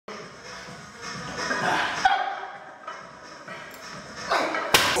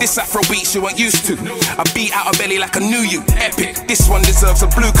This Afro beats you weren't used to. I beat out a belly like I knew you. Epic, this one deserves a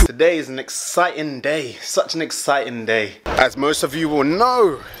blue. Today is an exciting day, such an exciting day, as most of you will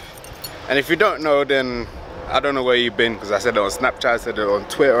know. And if you don't know, then I don't know where you've been, because I said it on Snapchat, I said it on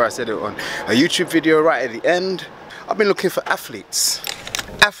Twitter, I said it on a YouTube video right at the end. I've been looking for athletes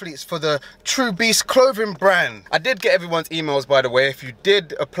for the TrueBeast clothing brand. I did get everyone's emails, by the way. If you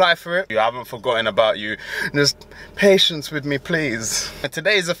did apply for it, I haven't forgotten about you. Just patience with me, please. And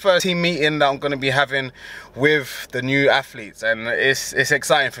today is the first team meeting that I'm going to be having with the new athletes, and it's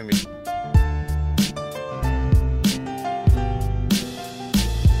exciting for me.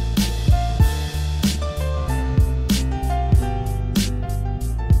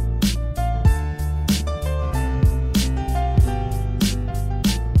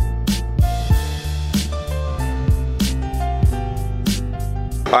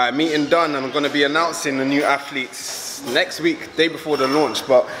 Alright, meeting done, and I'm going to be announcing the new athletes next week, day before the launch.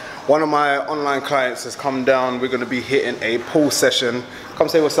 But one of my online clients has come down. We're going to be hitting a pull session. Come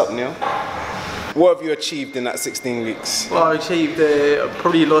say what's up, Neil. What have you achieved in that 16 weeks? Well, I achieved,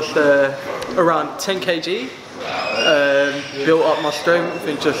 probably lost around 10 kg, built up my strength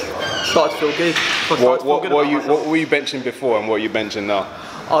and just started to feel good. What were you benching before and what are you benching now?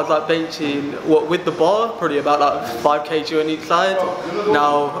 I was like benching, with the bar, probably about like 5 kg on each side.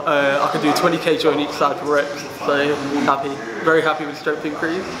 Now I can do 20 kg on each side for reps, so happy, very happy with strength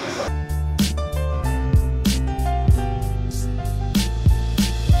increase.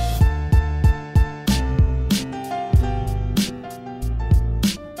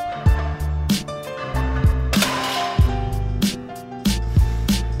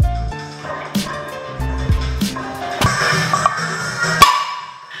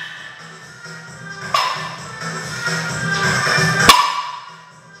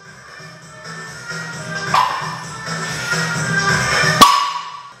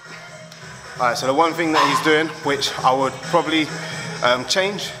 Alright, so the one thing that he's doing, which I would probably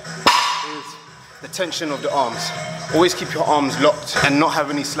change, is the tension of the arms. Always keep your arms locked and not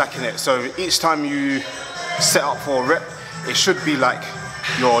have any slack in it. So each time you set up for a rep, it should be like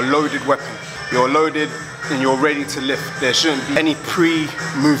your loaded weapon. You're loaded and you're ready to lift. There shouldn't be any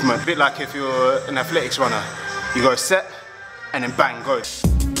pre-movement. A bit like if you're an athletics runner. You go set and then bang, go.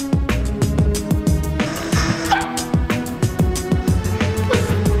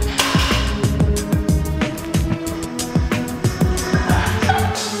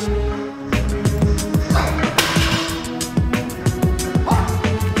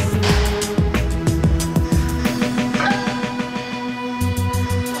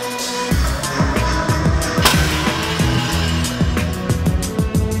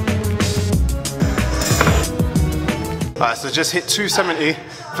 Alright, so just hit 270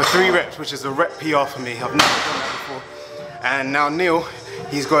 for 3 reps, which is a rep PR for me. I've never done that before. And now Neil,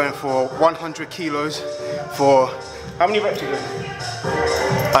 he's going for 100 kilos for, how many reps are you doing?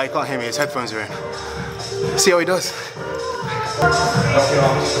 Oh, you can't hear me, his headphones are in. See how he does? Lock your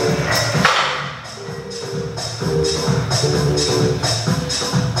arms.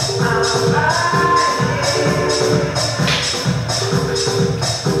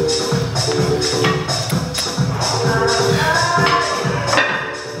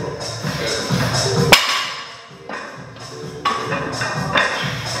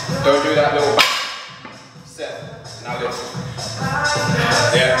 Don't do that little set. Now lift.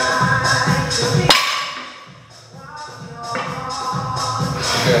 Yeah.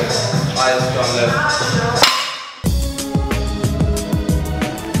 Good. Eyes on left.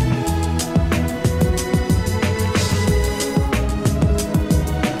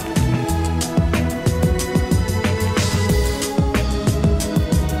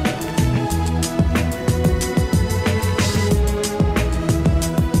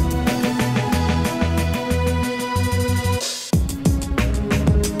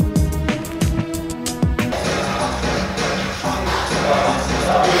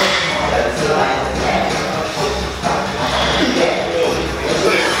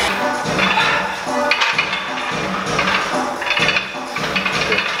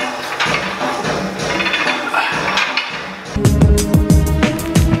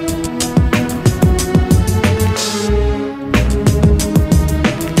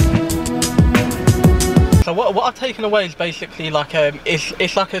 So what I've taken away is basically like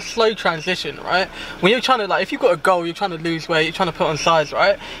it's like a slow transition, right? When you're trying to, like, if you've got a goal, you're trying to lose weight, you're trying to put on size,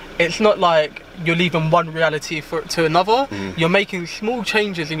 right? It's not like you're leaving one reality to another. You're making small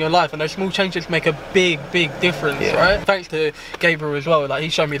changes in your life, and those small changes make a big difference, right? Thanks to Gabriel as well, like he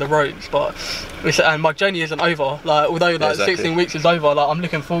showed me the ropes, but and my journey isn't over. Like although like 16 weeks is over, like I'm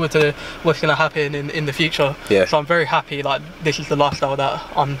looking forward to what's gonna happen in the future. So I'm very happy, like this is the lifestyle that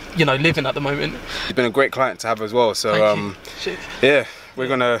I'm, you know, living at the moment. You've been a great client to have as well, so yeah, we're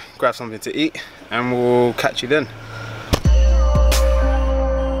gonna grab something to eat and we'll catch you then.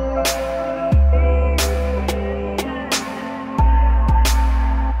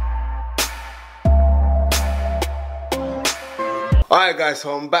 Alright guys,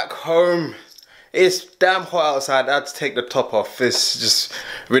 so I'm back home. It's damn hot outside. I had to take the top off. It's just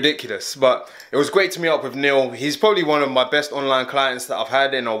ridiculous. But it was great to meet up with Neil. He's probably one of my best online clients that I've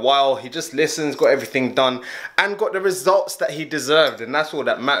had in a while. He just listens, got everything done, and got the results that he deserved. And that's all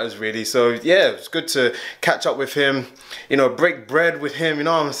that matters really. So yeah, it's good to catch up with him, you know, break bread with him, you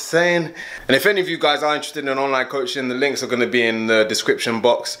know what I'm saying? And if any of you guys are interested in online coaching, the links are going to be in the description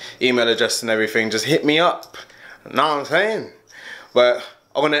box, email address and everything. Just hit me up. You know what I'm saying? But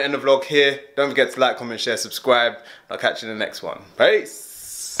I want to end the vlog here. Don't forget to like, comment, share, subscribe. I'll catch you in the next one.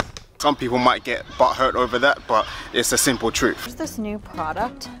 Peace. Some people might get butthurt over that, but it's a simple truth. There's this new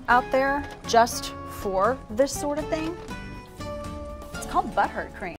product out there just for this sort of thing. It's called butthurt cream.